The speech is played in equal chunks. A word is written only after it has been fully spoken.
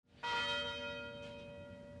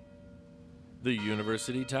The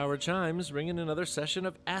University Tower chimes ring in another session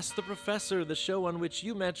of Ask the Professor, the show on which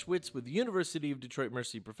you match wits with University of Detroit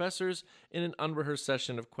Mercy professors in an unrehearsed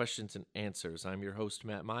session of questions and answers. I'm your host,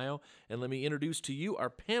 Matt Mio, and let me introduce to you our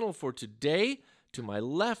panel for today. To my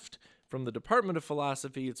left, from the Department of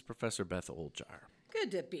Philosophy, it's Professor Beth Oljar.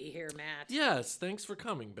 Good to be here, Matt. Yes, thanks for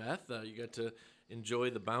coming, Beth. You got to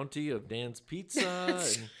enjoy the bounty of Dan's pizza.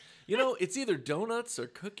 And, you know, it's either donuts or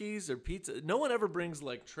cookies or pizza. No one ever brings,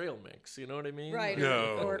 like, trail mix. You know what I mean? Right,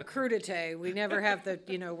 No. or crudité. We never have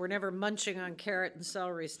we're never munching on carrot and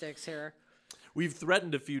celery sticks here. We've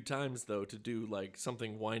threatened a few times, though, to do, like,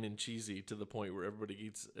 something wine and cheesy to the point where everybody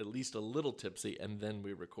gets at least a little tipsy, and then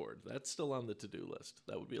we record. That's still on the to-do list.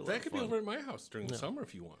 That would be a lot of That could fun. be over at my house during the summer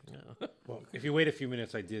if you want. Well, if you wait a few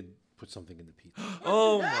minutes, I did put something in the pizza.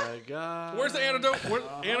 Oh, my God. Where's the antidote?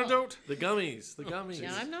 Antidote? The gummies. The gummies.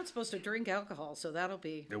 Yeah, I'm not supposed to drink alcohol, so that'll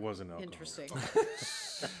be There wasn't alcohol. interesting.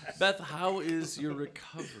 Beth, how is your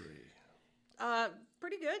recovery?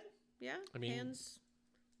 Pretty good. Yeah. I mean- hands.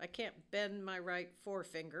 I can't bend my right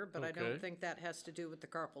forefinger, but I Okay. don't think that has to do with the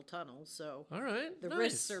carpal tunnel. So All right. the nice.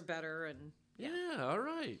 wrists are better, and Yeah, all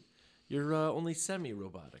right. You're only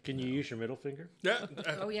semi-robotic. Can you use your middle finger? Yeah.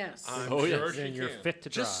 oh yes, I'm Oh, sure yes. she Then you're can. fit to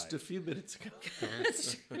drive. Just a few minutes ago.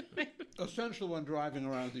 Essential when driving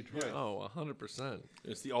around Detroit. Oh, 100%.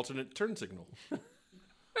 It's the alternate turn signal.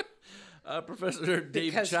 Professor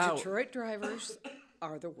Dave because Chow. Detroit drivers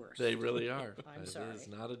are the worst. They really are. I'm It sorry. is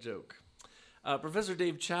not a joke. Professor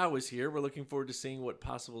Dave Chow is here. We're looking forward to seeing what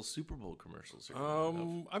possible Super Bowl commercials are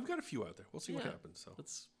coming up. I've got a few out there. We'll see what Yeah. happens. So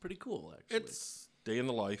That's pretty cool, actually. it's day in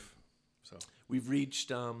the life. So We've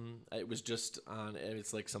reached, it was just on,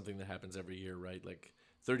 it's like something that happens every year, right? Like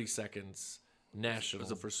 30 seconds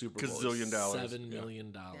national for Super Bowl. gazillion dollars. $7 Yeah.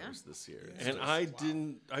 million Yeah. this year. and I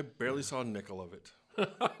barely saw a nickel of it.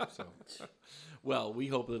 So Well, we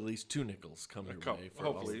hope that at least 2 nickels come your couple, way for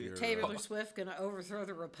all of hopefully. your... Taylor Swift gonna overthrow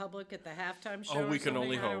the Republic at the halftime show? we or can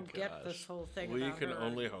only something? I hope. don't get this whole thing we about can her.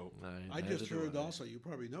 only hope. I just neither heard do I. also, you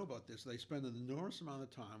probably know about this, they spend an enormous amount of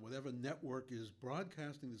time, whatever network is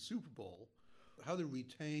broadcasting the Super Bowl, how to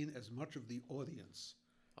retain as much of the audience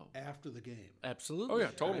after the game. Absolutely. Oh yeah,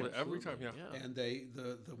 totally. Every Absolutely. time, yeah. And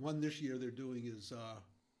the one this year they're doing is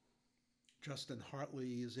Justin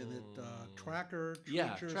Hartley is in it, Tracker,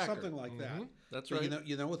 Yeah, Treacher, Tracker. something like that. That's But right.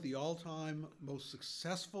 You know what the all-time most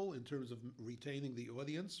successful in terms of retaining the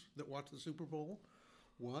audience that watched the Super Bowl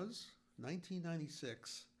was?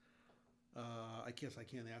 1996. I guess I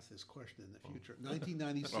can't ask this question in the future.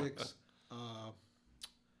 1996.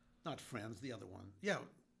 Not Friends, the other one. Yeah,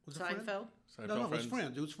 was it Friends? Seinfeld? No, it was Friends.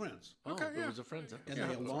 Friends. It was Friends. Oh, Okay, it yeah. was a Friends And episode.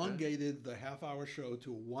 they elongated the half-hour show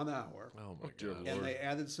to 1 hour. Oh, my dear God. Lord. And they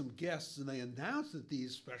added some guests, and they announced that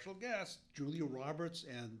these special guests, Julia Roberts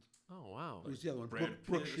and Oh, wow. who's the other one? Brad Brooke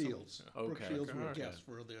Pitt or something. Shields. Brooke Okay, Shields okay, were okay. guests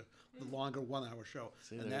for the longer 1 hour show.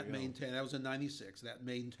 See, and there that you go. maintained, that was in 96, that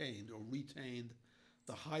maintained or retained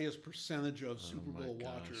the highest percentage of Super Bowl gosh.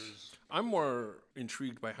 watchers. I'm more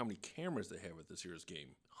intrigued by how many cameras they have at this year's game.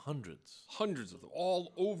 Hundreds. Hundreds of them,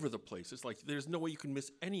 all over the place. It's like there's no way you can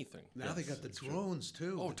miss anything. Now they got the drones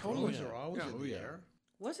too. Oh, the totally. drones are always Yeah. in Oh, the yeah. air.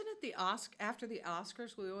 Wasn't it the after the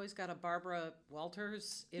Oscars? We always got a Barbara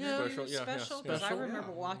Walters Yeah. interview Special, yeah, yeah, special because I special, remember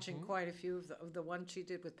yeah. watching quite a few of the one she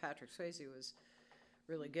did with Patrick Swayze was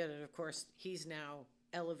really good, and of course he's now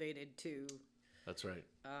elevated to. That's right.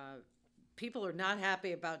 People are not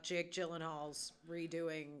happy about Jake Gyllenhaal's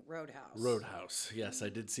redoing Roadhouse. Roadhouse. Yes, I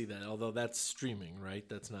did see that. Although that's streaming, right?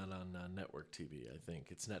 That's not on network TV, I think.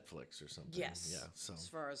 It's Netflix or something. Yes. Yeah, so... As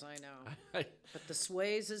far as I know, I, but the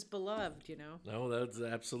Swayze is beloved. You know. no, that's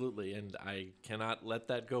absolutely. And I cannot let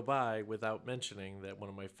that go by without mentioning that one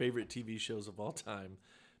of my favorite TV shows of all time,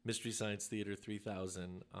 Mystery Science Theater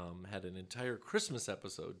 3000, had an entire Christmas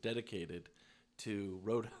episode dedicated to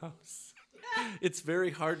Roadhouse. It's very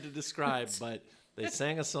hard to describe, but they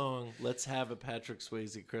sang a song, Let's Have a Patrick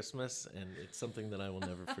Swayze Christmas, and it's something that I will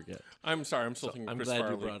never forget. I'm sorry, I'm still thinking I'm Chris glad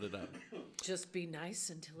Farley. you brought it up. Just be nice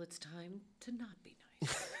until it's time to not be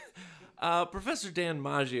nice. Professor Dan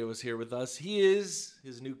Maggio is here with us. He is,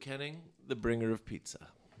 his new kenning, the bringer of pizza.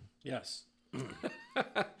 Yes.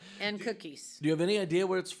 And cookies. Do you have any idea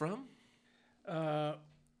where it's from? Uh,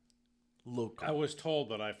 Local. I was told,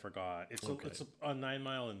 but I forgot. It's Okay. it's on 9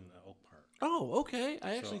 Mile in Oak Park. Oh, okay.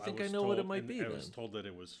 I actually So think I was know what it told- might and be I then. was told that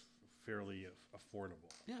it was fairly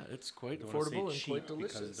affordable. Yeah, it's quite I don't wanna say affordable and cheap quite because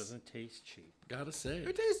delicious. it doesn't taste cheap. Gotta say.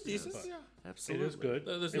 It tastes decent. But- Yeah. Absolutely. It is good.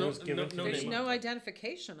 There's it no- was given no- to no me. There's name no on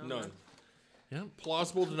identification on None. them. Yeah.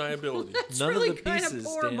 Plausible deniability. None really of the kinda pieces,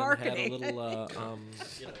 poor Dan, marketing. had a little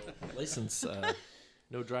license,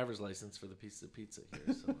 no driver's license for the piece of pizza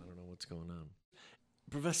here, so I don't know what's going on.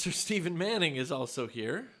 Professor Stephen Manning is also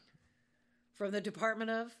here, From the Department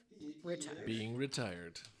of Retired. being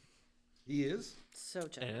retired. He is, So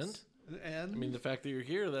jealous. and I mean, the fact that you're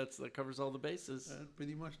here, that covers all the bases.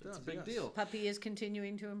 pretty much does. It's a big yes. deal. Puppy is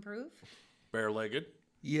continuing to improve. Bare-legged.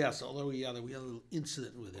 Yes, although we had a little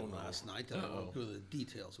incident with him last night. I won't go into the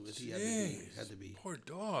details with. He had to be Poor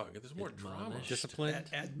dog. There's more drama. Disciplined.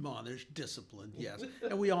 admonished, disciplined. Yes,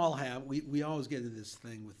 and we all have. We always get into this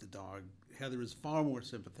thing with the dog. Heather is far more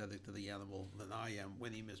sympathetic to the animal than I am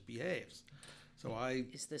when he misbehaves. So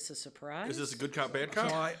Is this a surprise? Is this a good cop, bad So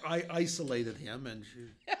cop? I isolated him, and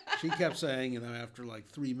she kept saying, after like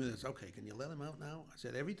 3 minutes, okay, can you let him out now? I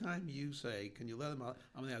said, every time you say, can you let him out,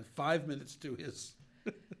 I'm going to add 5 minutes to his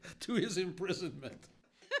to his imprisonment.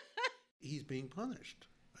 He's being punished.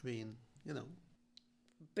 I mean,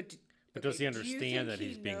 But But does he do you understand think that he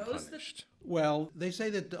he's being knows punished? Well, they say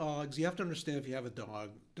that dogs, you have to understand if you have a dog,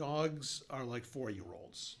 dogs are like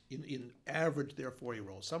 4-year-olds. In average, they're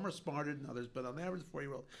 4-year-olds. Some are smarter than others, but on average,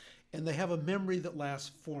 4-year-old. And they have a memory that lasts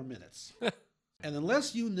 4 minutes. And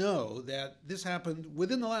unless you know that this happened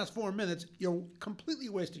within the last 4 minutes, you're completely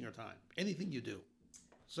wasting your time, anything you do.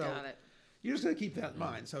 So Got it. you're just going to keep that in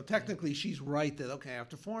mind. So technically, she's right that, okay,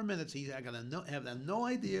 after 4 minutes, he's going to have no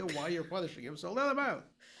idea why you're punishing him, so let him out.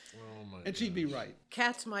 Oh my! And she'd be right.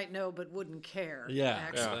 Cats might know but wouldn't care. Yeah.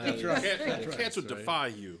 actually. That's right. Cats would defy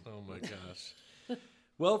you. Oh my gosh.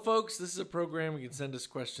 Well, folks, this is a program. You can send us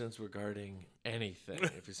questions regarding anything.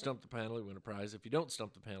 If you stump the panel, you win a prize. If you don't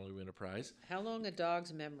stump the panel, you win a prize. How long a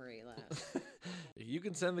dog's memory lasts? You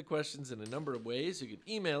can send the questions in a number of ways. You can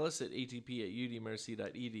email us at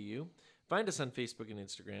atp@udmrc.edu. Find us on Facebook and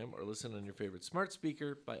Instagram, or listen on your favorite smart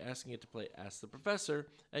speaker by asking it to play Ask the Professor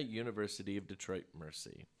at University of Detroit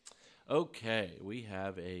Mercy. Okay, we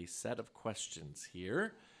have a set of questions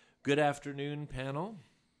here. Good afternoon, panel.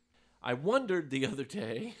 I wondered the other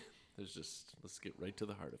day, let's get right to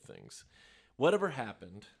the heart of things. Whatever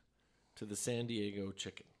happened to the San Diego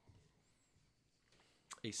Chicken?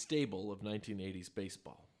 A staple of 1980s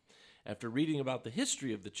baseball. After reading about the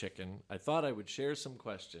history of the chicken, I thought I would share some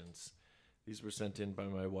questions. These were sent in by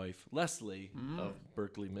my wife, Leslie, of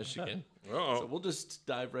Berkeley, Michigan. So we'll just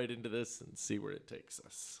dive right into this and see where it takes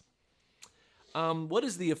us. What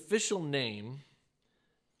is the official name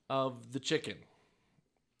of the chicken?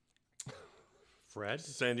 Fred?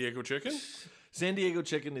 San Diego chicken? San Diego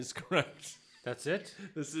chicken is correct. That's it?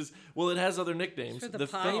 It has other nicknames. For The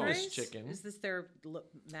Padres? famous chicken. Is this their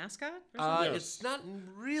mascot? Or something? Yes. It's not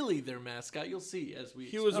really their mascot. You'll see as we.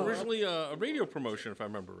 He was originally a radio promotion, if I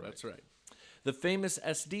remember right. That's right. The famous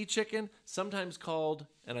SD chicken, sometimes called,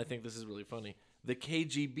 and I think this is really funny, the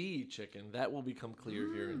KGB chicken. That will become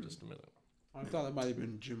clear here in just a minute. I thought it might have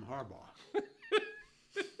been Jim Harbaugh.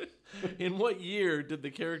 In what year did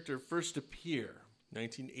the character first appear?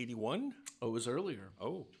 1981? Oh, it was earlier.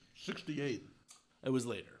 Oh. 68. It was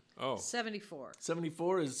later. Oh. 74.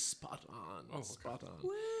 74 is spot on. Spot on.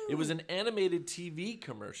 It was an animated TV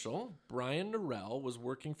commercial. Brian Norell was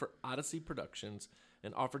working for Odyssey Productions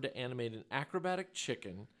and offered to animate an acrobatic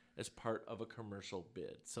chicken as part of a commercial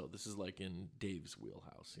bid. So this is like in Dave's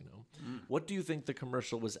wheelhouse, What do you think the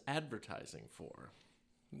commercial was advertising for?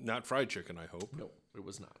 Not fried chicken, I hope. No, it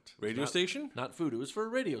was not. It was Radio not- station? Not food. It was for a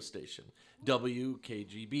radio station.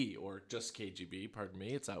 WKGB, or just KGB, pardon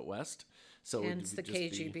me. It's out west. So Hence it would the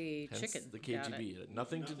just KGB be, chicken. The Got KGB. It had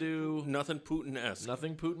nothing to do, Nothing Putin-esque.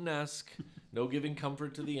 nothing Putin-esque, no giving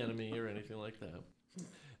comfort to the enemy or anything like that.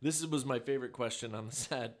 This was my favorite question on the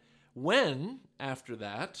set. When, after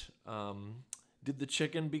that, did the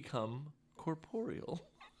chicken become corporeal?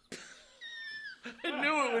 I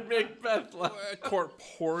knew it would make Beth laugh.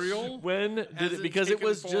 Corporeal? When did As it? in Because it chicken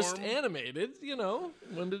was just form? animated,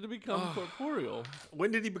 When did it become corporeal? When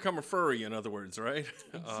did he become a furry, in other words, right?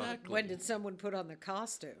 Exactly. When did someone put on the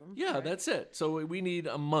costume? Yeah, that's it. So we need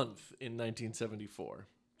a month in 1974.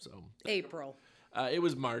 So April. it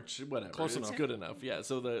was March, whatever. Close it's enough. good enough. Yeah.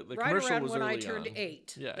 So the Right commercial around was when early I turned on.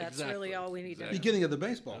 8. Yeah, That's exactly. really all we need to know. Beginning of the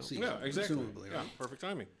baseball season. Yeah, exactly. Presumably, Yeah, right? perfect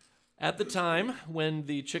timing. At the time when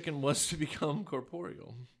the chicken was to become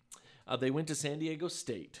corporeal, they went to San Diego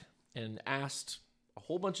State and asked a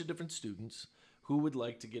whole bunch of different students who would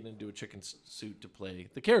like to get into a chicken suit to play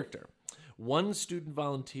the character. One student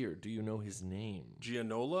volunteered. Do you know his name?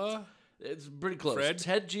 Gianola? It's pretty close. Fred?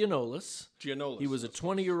 Ted Gianolis. Gianolis. He was a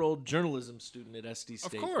 20-year-old journalism student at SD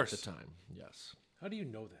State course. at the time. Yes. How do you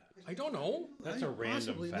know that? I don't know. That's a random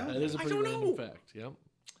possibly fact. know That is a I pretty don't random know. fact. Yep.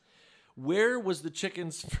 Where was the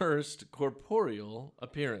chicken's first corporeal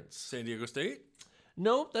appearance? San Diego State?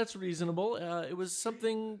 Nope, that's reasonable. It was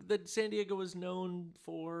something that San Diego was known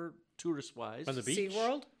for tourist-wise. On the beach?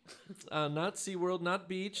 SeaWorld? Not SeaWorld, not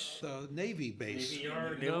beach. The Navy base.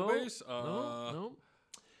 Naval base? No.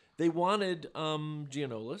 They wanted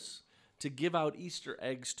Giannoulas to give out Easter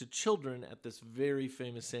eggs to children at this very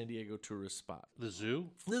famous San Diego tourist spot. The zoo?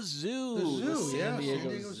 The zoo. The zoo, San San Diego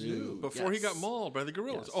Diego Zoo. Before he got Yes. mauled by the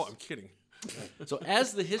gorillas. Yes. Oh, I'm kidding. So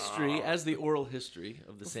as the oral history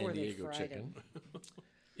of the Before San they Diego fried chicken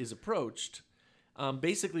is approached,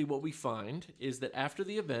 basically what we find is that after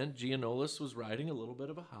the event, Giannoulas was riding a little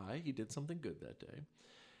bit of a high. He did something good that day.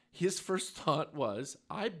 His first thought was,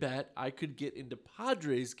 I bet I could get into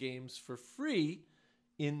Padres games for free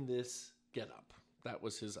in this getup. That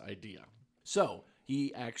was his idea. So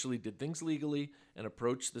he actually did things legally and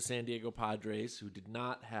approached the San Diego Padres, who did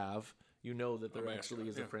not have, that there actually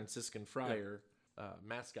is a Franciscan Friar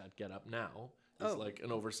mascot getup now. It's like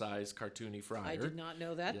an oversized cartoony friar. I did not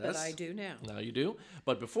know that, but Yes. I do now. Now you do.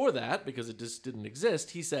 But before that, because it just didn't exist,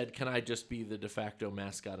 he said, can I just be the de facto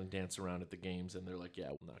mascot and dance around at the games? And they're like, yeah,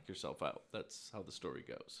 knock yourself out. That's how the story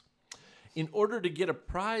goes. In order to get a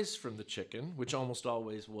prize from the chicken, which almost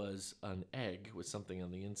always was an egg with something on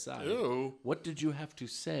the inside, Ew. what did you have to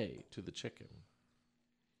say to the chicken?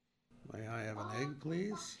 May I have an egg,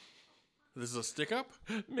 please? This is a stick up?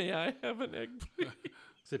 May I have an egg, please?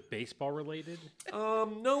 Is it baseball related?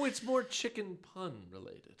 No, it's more chicken pun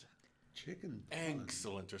related. Chicken pun.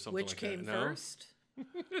 Excellent or something Which like came that. No? first?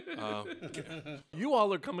 You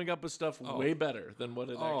all are coming up with stuff way better than what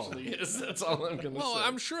it actually is. That's all I'm going to Well, say.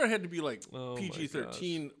 I'm sure it had to be like Oh my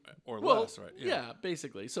PG-13 or Well, less, right? yeah,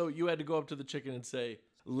 basically. So you had to go up to the chicken and say,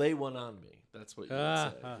 lay one on me. That's what you would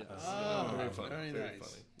say. Yes. Very funny. Very very nice.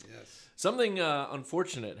 funny. Yes. Something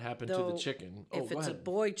unfortunate happened to Though, the chicken. If go it's a ahead.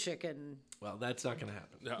 boy chicken, Well, that's not going to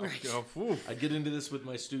happen. Yeah, whew. I get into this with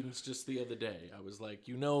my students just the other day. I was like,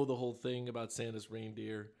 the whole thing about Santa's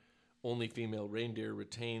reindeer. Only female reindeer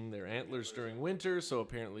retain their antlers during winter, so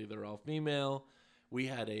apparently they're all female. We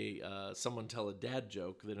had someone tell a dad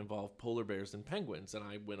joke that involved polar bears and penguins, and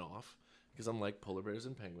I went off because I'm like, polar bears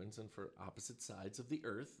and penguins, and for opposite sides of the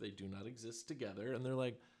earth, they do not exist together. And they're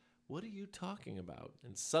like, what are you talking about?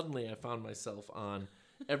 And suddenly I found myself on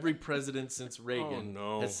every president since Reagan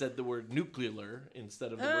no. has said the word nuclear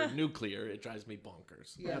instead of the word nuclear. It drives me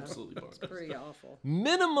bonkers. Yeah. Absolutely bonkers. pretty awful.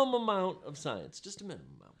 Minimum amount of science, just a minimum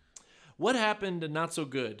amount. What happened not so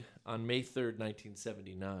good on May 3rd,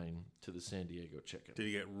 1979 to the San Diego chicken? Did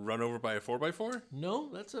he get run over by a 4x4? No,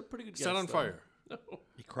 that's a pretty good guess. Set on though. fire. No.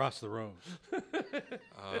 He crossed the road.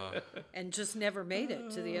 And just never made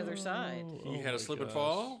it to the other side. He had a slip and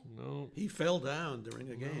fall? No, He fell down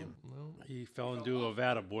during a game. no. He fell into a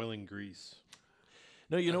vat of boiling grease.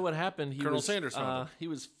 No, you know what happened? Colonel Sanders found him. He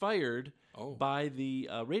was fired Oh. by the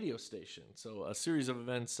radio station. So a series of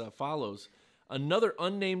events follows. Another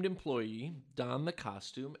unnamed employee donned the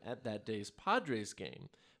costume at that day's Padres game.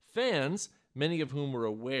 Fans, many of whom were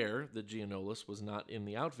aware that Giannoulas was not in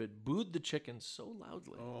the outfit, booed the chicken so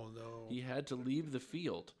loudly Oh, no. he had to leave the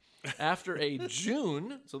field. After a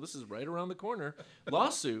June, so this is right around the corner,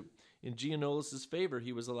 lawsuit in Giannoulas' favor,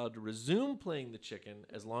 he was allowed to resume playing the chicken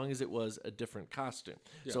as long as it was a different costume.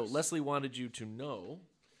 So Yes. Leslie wanted you to know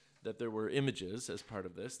that there were images as part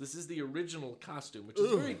of this. This is the original costume, which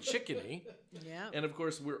is very chickeny. Yeah. And of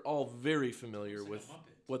course, we're all very familiar with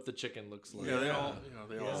what the chicken looks like Yeah, they all,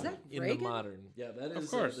 they all. Is that in Reagan? the modern. Yeah, that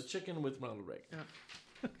is course. the chicken with Ronald Reagan.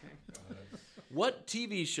 Okay. What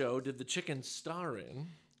TV show did the chicken star in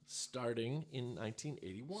starting in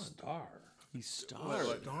 1981? He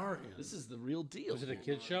starred. This is the real deal. Was it a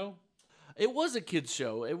kid show? It was a kid's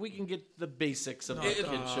show, and we can get the basics of the kid's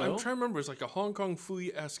show. I'm trying to remember. It's like a Hong Kong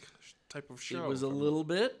Fooey-esque type of show. It was a little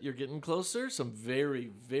bit. You're getting closer. Some very,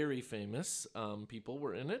 very famous people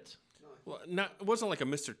were in it. Well, it wasn't like a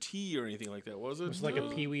Mr. T or anything like that, was it? It was like a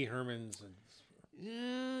Pee Wee Herman's. And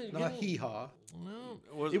Yeah, you're Not getting- hee-haw.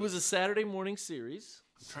 no. It was a Saturday morning series.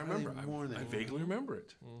 I'm trying to remember. morning. I vaguely remember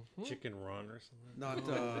it. Chicken Run or something.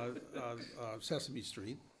 Not Sesame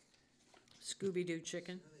Street. Scooby-Doo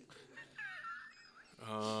chicken.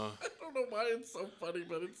 I don't know why it's so funny,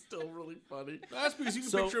 but it's still really funny. That's because you can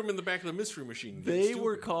So- picture him in the back of the mystery machine. They Stupid.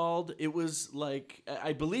 were called. It was like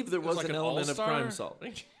I believe there was like an an element of all-star? crime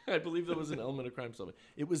solving. I believe there was an element of crime solving.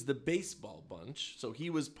 It was the baseball bunch, so he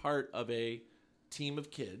was part of a team of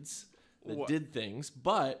kids that What? did things.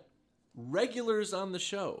 But regulars on the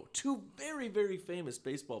show, two very very famous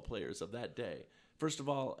baseball players of that day. First of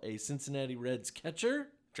all, a Cincinnati Reds catcher,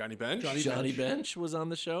 Johnny Bench. Johnny Bench, was on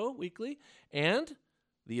the show weekly, and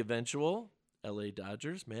the eventual L.A.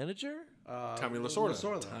 Dodgers manager. Tommy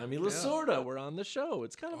Lasorda. Tommy Lasorda. We're on the show.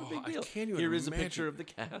 It's kind of a big I deal. can't even Here is a imagine. picture of the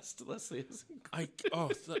cast. Leslie is.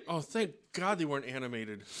 Thank God they weren't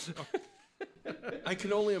animated. I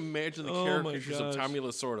can only imagine the Oh my caricatures of gosh. Tommy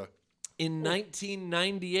Lasorda. In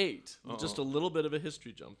 1998, just a little bit of a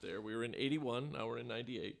history jump there. We were in 81, now we're in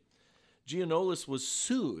 98. Giannoulis was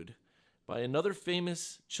sued by another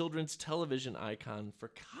famous children's television icon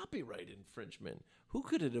for copyright infringement. Who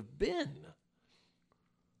could it have been?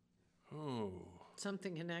 Oh,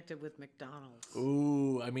 Something connected with McDonald's.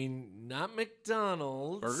 Ooh, I mean, not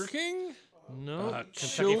McDonald's. Burger King? No,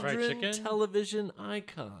 Kentucky Fried children Chicken? television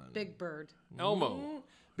icon. Big Bird. Elmo.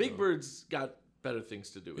 Big Bird's got better things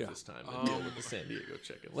to do with Yeah. his time than deal with the San Diego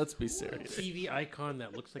Chicken. Let's be serious. TV icon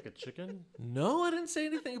that looks like a chicken. No, I didn't say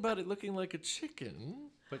anything about it looking like a chicken.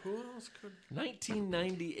 But who else could?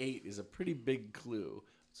 1998 is a pretty big clue.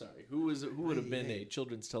 Sorry, who would have been a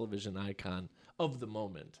children's television icon of the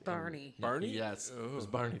moment? Barney. Barney? Yes, it was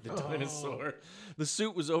Barney the dinosaur. The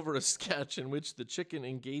suit was over a sketch in which the chicken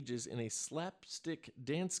engages in a slapstick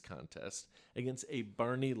dance contest against a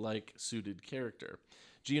Barney-like suited character.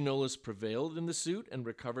 Giannoulis prevailed in the suit and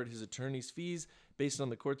recovered his attorney's fees based on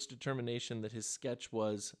the court's determination that his sketch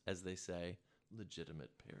was, as they say,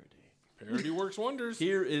 legitimate parody. Parody works wonders.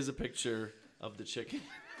 Here is a picture of the chicken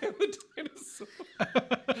and the dinosaur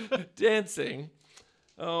dancing.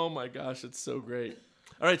 Oh my gosh, it's so great.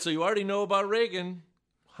 All right, so you already know about Reagan.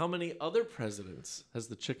 How many other presidents has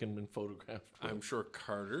the chicken been photographed with? I'm sure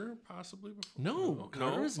Carter possibly before. No,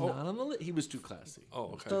 Carter is Oh. not on the list. He was too classy.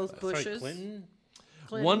 Oh, okay. Both Sorry, Bushes. Clinton.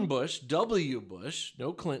 Clinton. One Bush, W. Bush,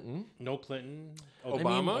 no Clinton. No Clinton.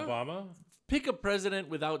 Obama? Obama. Pick a president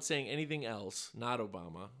without saying anything else, not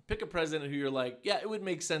Obama. Pick a president who you're like, yeah, it would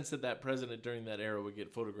make sense that that president during that era would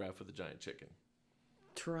get photographed with a giant chicken.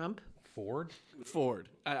 Trump. Ford. Ford.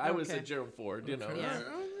 I would say Okay. Gerald Ford, you know. Yeah.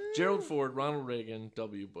 Gerald Ford, Ronald Reagan,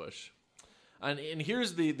 W. Bush. And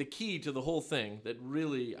here's the key to the whole thing that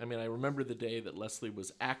really, I mean, I remember the day that Leslie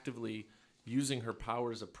was actively using her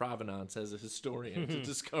powers of provenance as a historian to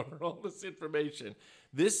discover all this information.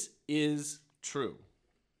 This is true.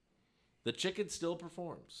 The chicken still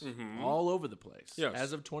performs all over the place Yes.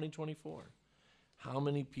 as of 2024. How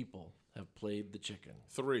many people have played the chicken?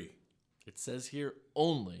 3. It says here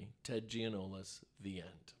only Ted Giannoulis, the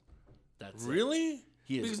end. That's it. Really?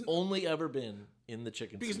 He has Because- only ever been in the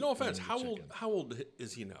chicken Because suit no offense, playing the chicken. how old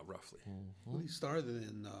is he now roughly? Well, he started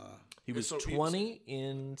in. He was So he's- 20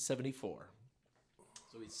 in 74.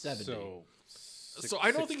 So he's 70. So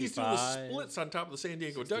I don't think he's doing the 65, splits on top of the San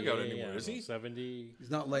Diego dugout 68, anymore, I is don't know, he? 70. He's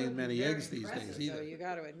not laying many Very eggs these impressive, days though, either. you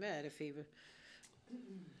got to admit, if he.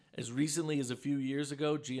 As recently as a few years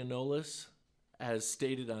ago, Giannoulis has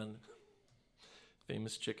stated on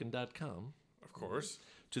famouschicken.com, Of course.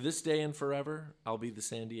 to this day and forever, I'll be the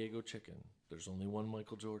San Diego Chicken. There's only one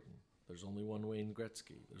Michael Jordan. There's only one Wayne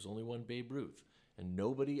Gretzky. There's only one Babe Ruth. And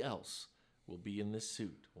nobody else will be in this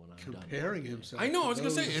suit when I'm done. Comparing himself. I know. to I was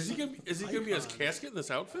gonna say, those is he gonna be his icons. casket in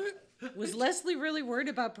this outfit? Was Leslie really worried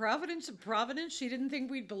about Providence? She didn't think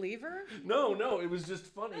we'd believe her? No, it was just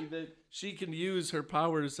funny that she can use her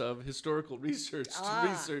powers of historical research to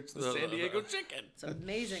research the San Diego Chicken. It's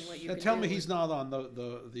amazing what you Now can tell do me with- he's not on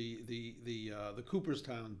the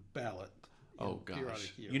Cooperstown ballot. Oh in periodic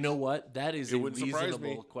gosh! years. You know what? That is It a wouldn't surprise me.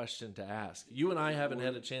 reasonable question to ask. You and I haven't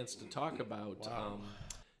had a chance to talk about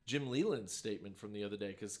Jim Leland's statement from the other day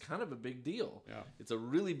because it's kind of a big deal. Yeah. It's a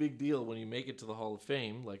really big deal when you make it to the Hall of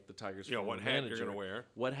Fame, like the Tigers. Yeah, former what hat you're manager. gonna wear.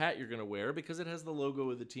 What hat you're going to wear because it has the logo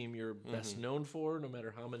of the team you're best known for, no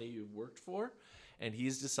matter how many you've worked for. And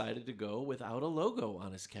he's decided to go without a logo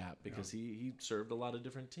on his cap because he served a lot of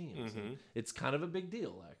different teams. And it's kind of a big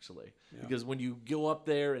deal, actually, because when you go up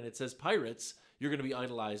there and it says Pirates, you're going to be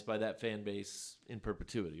idolized by that fan base in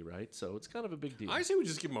perpetuity, right? So it's kind of a big deal. I say we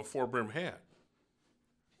just give him a 4-brim hat.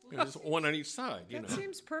 You know, just one on each side. You know. That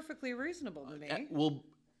seems perfectly reasonable to me. Well,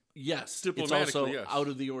 yes, it's Diplomatically, also yes. out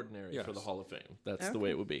of the ordinary for Yes. the Hall of Fame. That's the way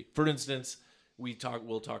it would be. For instance, we'll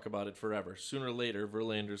talk about it forever. Sooner or later,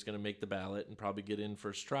 Verlander's going to make the ballot and probably get in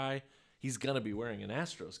first try. He's going to be wearing an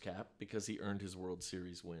Astros cap because he earned his World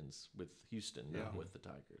Series wins with Houston, not with the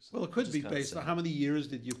Tigers. Well, it Which could is be kinda based on sad. how many years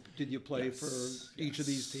did you play Yes, for each of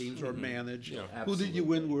these teams or manage? Who did Absolutely. you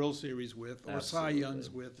win World Series with or Cy Absolutely. Youngs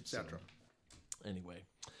with, etc. Anyway,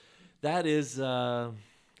 that is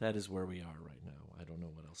where we are right now. I don't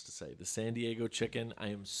know what else to say. The San Diego Chicken, I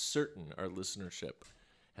am certain our listenership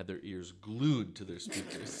had their ears glued to their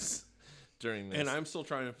speakers during this. And I'm still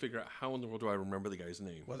trying to figure out how in the world do I remember the guy's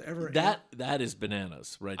name. Whatever. that is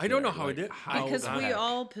bananas, right? I don't there. know how I did. Because the we heck?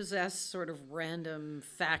 all possess sort of random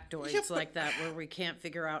factoids Yeah, but- like that where we can't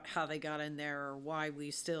figure out how they got in there or why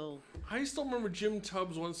we still. I still remember Jim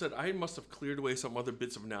Tubbs once said, I must have cleared away some other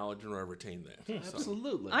bits of knowledge and I retained that. So,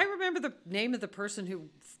 Absolutely. I remember the name of the person who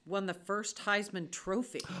won the first Heisman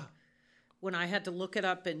Trophy when I had to look it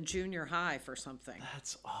up in junior high for something.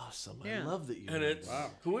 That's awesome. I Yeah. love that you. and it's,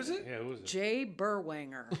 who is it? Yeah, who was it? Jay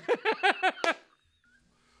Berwanger.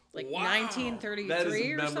 Like Wow. 1933 That is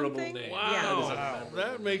a or memorable something. name. Wow.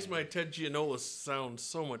 That makes my Ted Gianola sound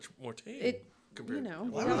so much more tame. It, compared you know,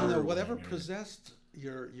 Well, I don't know. Whatever possessed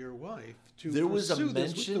your wife to There was a pursue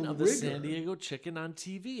this with mention of the rigor. San Diego chicken on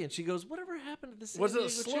TV, and she goes, "Whatever happened to the San Was Diego it a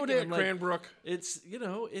slow chicken?" day at I'm like, Cranbrook? It's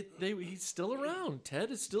he's still around. Ted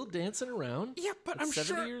is still dancing around. Yeah, but At I'm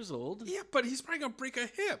 70 sure. years old. Yeah, but he's probably going to break a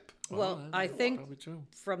hip. well, I think Probably true.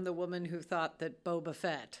 from the woman who thought that Boba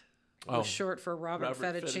Fett Oh. was short for Robert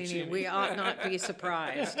Robert Fettuccine, Fettuccine. we ought not be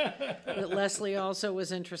surprised that Leslie also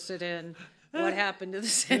was interested in what happened to the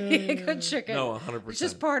San Diego chicken. No, 100%. It's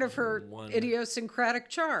just part of her One- idiosyncratic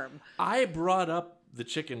charm. I brought up the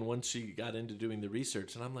chicken once she got into doing the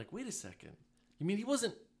research, and I'm like, wait a second. You mean he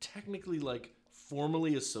wasn't technically like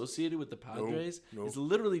formally associated with the Padres? no. He's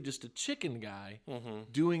literally just a chicken guy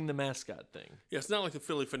doing the mascot thing. Yeah, it's not like the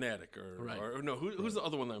Philly Fanatic or, Right. or no, who's the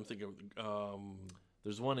other one that I'm thinking of?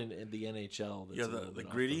 There's one in the NHL that's Yeah, a little the bit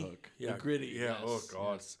off gritty. hook. Yeah, The gritty. Yeah. Oh yes,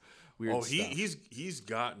 God. yes. Weird Oh, stuff. he's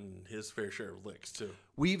gotten his fair share of licks too.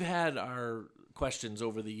 We've had our questions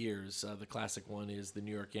over the years. The classic one is the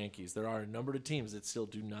New York Yankees. There are a number of teams that still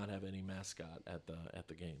do not have any mascot at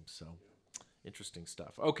the games. So interesting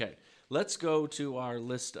stuff. Okay, let's go to our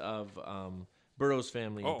list of Burroughs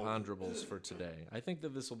family imponderables for today. I think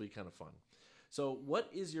that this will be kind of fun. So, what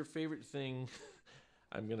is your favorite thing?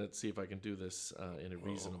 I'm gonna see if I can do this in a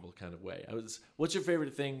reasonable kind of way. What's your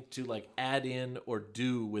favorite thing to like add in or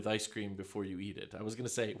do with ice cream before you eat it? I was gonna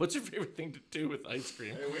say, what's your favorite thing to do with ice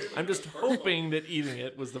cream? I'm just hoping that eating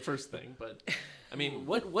it was the first thing, but I mean,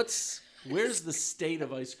 where's the state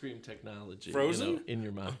of ice cream technology? Frozen? In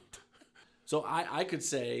your mind. So I could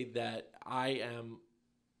say that I am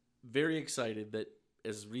very excited that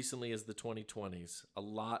as recently as the 2020s, a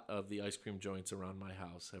lot of the ice cream joints around my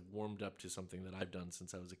house have warmed up to something that I've done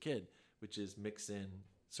since I was a kid, which is mix in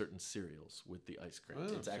certain cereals with the ice cream.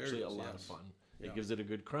 Oh, it's actually cereals, a lot of yes. fun. Yeah. It gives it a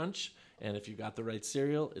good crunch, and if you got the right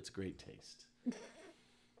cereal, it's great taste.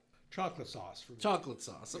 Chocolate sauce for me. Chocolate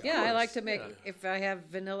sauce. Of Yeah, I course. like to make, Yeah. if I have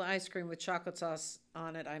vanilla ice cream with chocolate sauce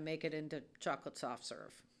on it, I make it into chocolate soft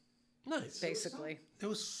serve, Nice. basically. There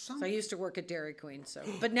was some. So I used to work at Dairy Queen, so.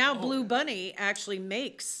 But now Blue Bunny actually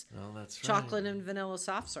makes Oh, that's right. chocolate and vanilla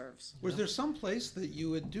soft serves. Was there some place that you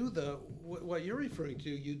would do what you're referring to?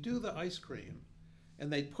 You do the ice cream,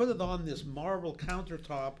 and they'd put it on this marble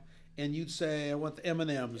countertop, and you'd say, "I want the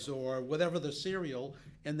M&Ms or whatever the cereal,"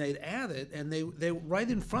 and they'd add it, and they right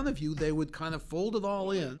in front of you, they would kind of fold it all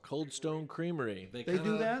in. Cold Stone Creamery. They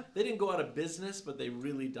do that? They didn't go out of business, but they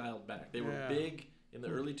really dialed back. They were Yeah. big in the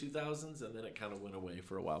early 2000s, and then it kind of went away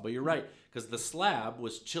for a while. But you're right, because the slab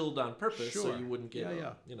was chilled on purpose, so Sure. you wouldn't get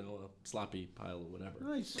Yeah, a sloppy pile or whatever.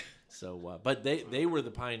 Nice. So, but they were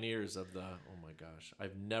the pioneers of the. Oh my gosh,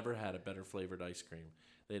 I've never had a better flavored ice cream.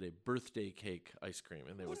 They had a birthday cake ice cream,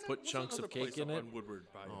 and they would put chunks of cake in it. On Woodward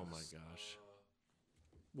by Oh my us? gosh,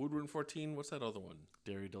 Woodward 14. What's that other one?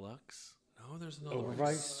 Dairy Deluxe, No, there's another one.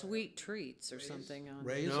 Overvice. Sweet treats or something on.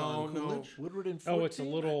 Rays No, on no. Coolidge. Woodward and Oh, it's a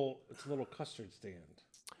 14? little custard stand.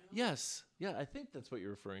 Yes, yeah, I think that's what you're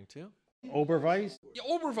referring to. Oberweis. Yeah,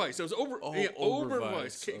 Overvice. It was over. Oh, yeah,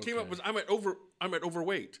 Overvice, Came up okay. was I'm at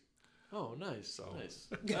overweight. Oh, nice, nice.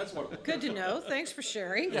 That's what. It was. Good to know. Thanks for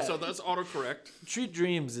sharing. So that's autocorrect. Treat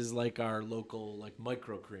Dreams is like our local like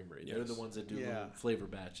micro creamery. They're Yes. the ones that do Yeah. little flavor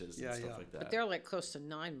batches Yeah, and stuff yeah. like that. But they're like close to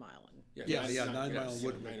 9 Mile. Yeah, 9 Mile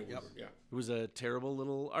Woodward. Nine Yep. Yeah. It was a terrible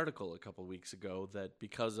little article a couple weeks ago that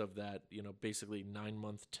because of that, basically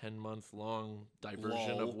 9-month, 10-month long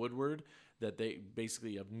diversion Lull. of Woodward, that they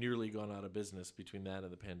basically have nearly gone out of business between that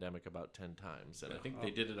and the pandemic about 10 times. And I think they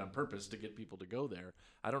did it on purpose to get people to go there.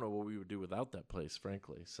 I don't know what we would do without that place,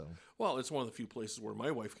 frankly. So, Well, it's one of the few places where my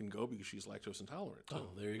wife can go because she's lactose intolerant. Too.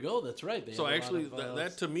 there you go. That's right. They So have a lot actually, of,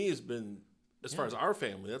 that to me has been, as far as our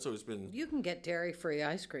family, that's always been. You can get dairy-free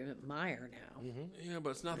ice cream at Meyer now. Yeah, but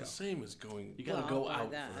it's not the same as going. you got to Well, go I'll buy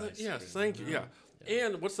out that. for ice Yes, cream. thank you. Yeah.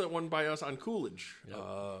 And what's that one by us on Coolidge?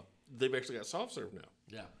 They've actually got soft serve now.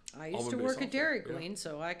 Yeah. I used to Almond-based work at soft Dairy serve, yeah. Queen,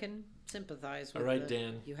 so I can sympathize with All right, the,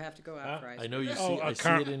 Dan. You have to go out for ice I cream. know you see, Oh, I see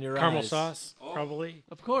it in your caramel eyes. sauce, probably.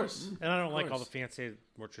 Of course. And I don't like all the course. fancy,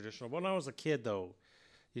 more traditional. When I was a kid, though,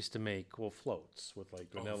 used to make floats with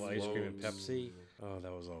like vanilla ice cream and Pepsi. Oh,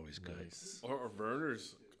 that was always good. Nice. Or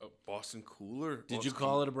Werner's Boston Cooler. Did you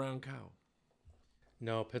call it a brown cow?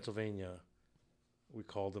 No, Pennsylvania, we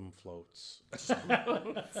called them floats.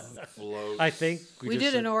 Floats? I think We just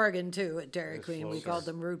did in said- Oregon too at Dairy Yes, Queen. We floats. called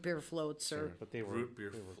them root beer floats or but they were Root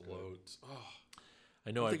beer they were good. floats. Oh,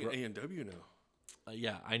 I know I'm I thinking A&W now.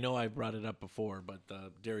 yeah, I know I brought it up before, but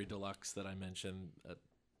the Dairy Deluxe that I mentioned,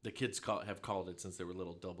 the kids have called it since they were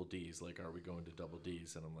little Double D's. Like, are we going to Double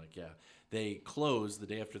D's? And I'm like, yeah. They close the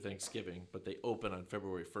day after Thanksgiving, but they open on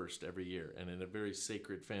February 1st every year. And in a very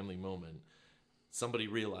sacred family moment, somebody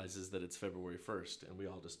realizes that it's February 1st, and we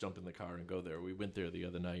all just jump in the car and go there. We went there the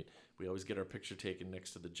other night. We always get our picture taken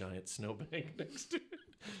next to the giant snowbank next to it.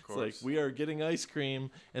 It's like, we are getting ice cream,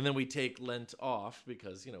 and then we take Lent off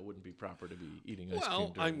because, it wouldn't be proper to be eating ice cream Well,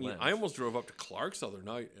 during I mean, Lent. I almost drove up to Clark's the other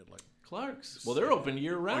night at like Clark's. Well, they're open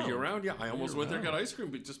year-round. year-round. Yeah, I almost went there and got Year-round. ice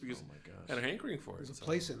cream just because I had a hankering for it. There's a so.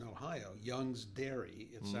 place in Ohio, Young's Dairy.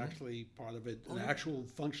 It's actually part of it, an actual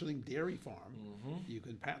functioning dairy farm. You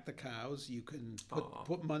can pat the cows. You can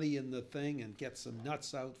put money in the thing and get some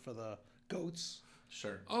nuts out for the goats.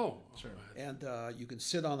 Sure. Oh, Sure. And you can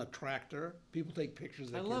sit on a tractor. People take pictures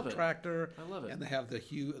of I the love it. tractor. I love it. And they have a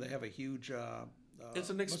huge. It's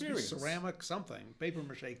an must be experience. ceramic something, paper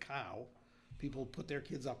mache cow. People put their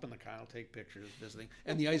kids up in the cow, take pictures, visiting,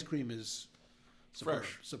 and the ice cream is superb.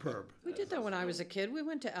 Fresh. Superb. we did that when I was a kid. We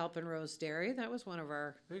went to Alpenrose Dairy. That was one of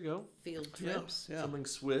our There you go. field trips. Yeah. Something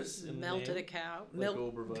Swiss in the Melted name, a cow. like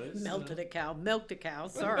Oberweis, Melted a cow. Milked a cow.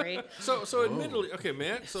 Sorry. so admittedly, okay,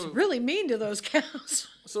 Matt. So Really mean to those cows.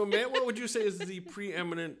 so Matt, what would you say is the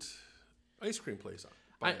preeminent ice cream place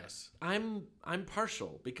by us? I'm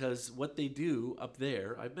partial because what they do up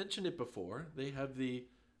there, I've mentioned it before. They have the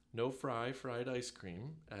no fry fried ice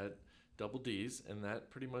cream at Double D's, and that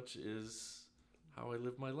pretty much is how I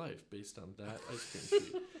live my life based on that ice cream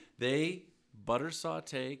treat. They butter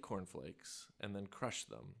saute cornflakes and then crush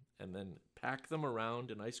them and then pack them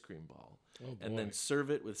around an ice cream ball and then serve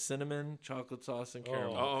it with cinnamon, chocolate sauce, and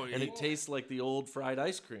caramel. Oh, and it tastes like the old fried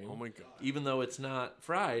ice cream. Oh my God. Even though it's not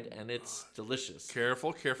fried, and it's delicious.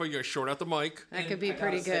 Careful, you gotta short out the mic. That could be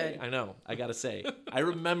pretty good. I know. I gotta say, I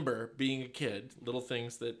remember being a kid, little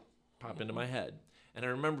things that pop into my head. And I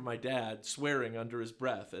remember my dad swearing under his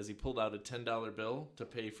breath as he pulled out a $10 bill to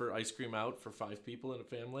pay for ice cream out for 5 people in a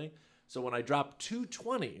family. So when I dropped 2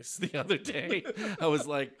 20s the other day, I was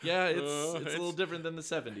like, yeah, it's a little different than the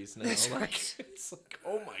 70s now. That's Like, right. it's like,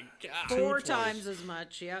 oh my God. 4 times as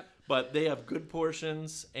much. Yep. But they have good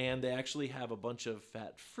portions, and they actually have a bunch of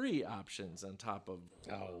fat-free options on top of.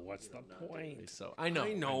 Oh, what's the point? So I know.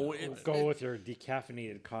 Go with your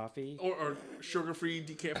decaffeinated coffee. Or sugar-free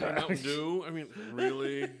decaffeinated Mountain Dew. I mean,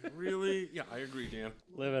 really? Yeah, I agree, Dan.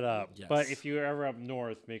 Live it up. Yes. But if you're ever up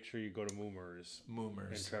north, make sure you go to Moomers.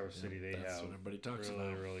 Moomers. In Traverse City, they That's have what everybody talks really,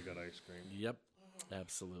 about. really good ice cream. Yep,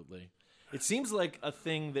 absolutely. It seems like a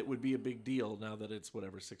thing that would be a big deal now that it's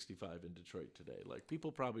 65 in Detroit today. Like, people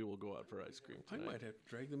probably will go out for ice cream I tonight. might have to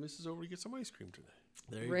drag the missus over to get some ice cream today.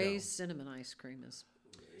 There you Ray's cinnamon ice cream is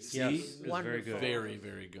See? Yes, it's very Wonderful. good. Very,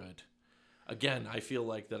 very good. Again, I feel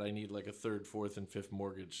like that I need like a 3rd, 4th, and 5th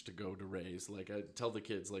mortgage to go to Ray's. Like, I tell the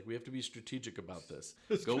kids, like, we have to be strategic about this.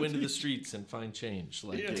 Go into the streets and find change.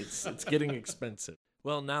 Like, it's getting expensive.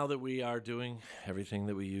 Well, now that we are doing everything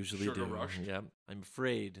that we usually Sugar do, rushed. yeah, I'm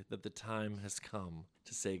afraid that the time has come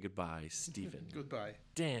to say goodbye, Stephen, Goodbye.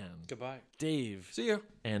 Dan, Goodbye. Dave, See ya.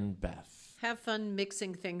 and Beth. have fun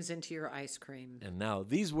mixing things into your ice cream. And now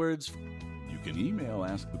these words. You can email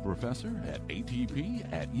Ask the Professor at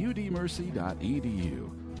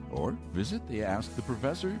atp@udmercy.edu or visit the Ask the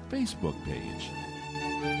Professor Facebook page.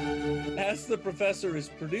 Ask the Professor is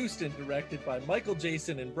produced and directed by Michael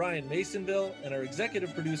Jason and Brian Masonville, and our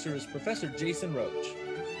executive producer is Professor Jason Roach.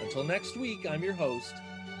 Until next week, I'm your host,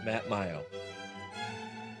 Matt Mio.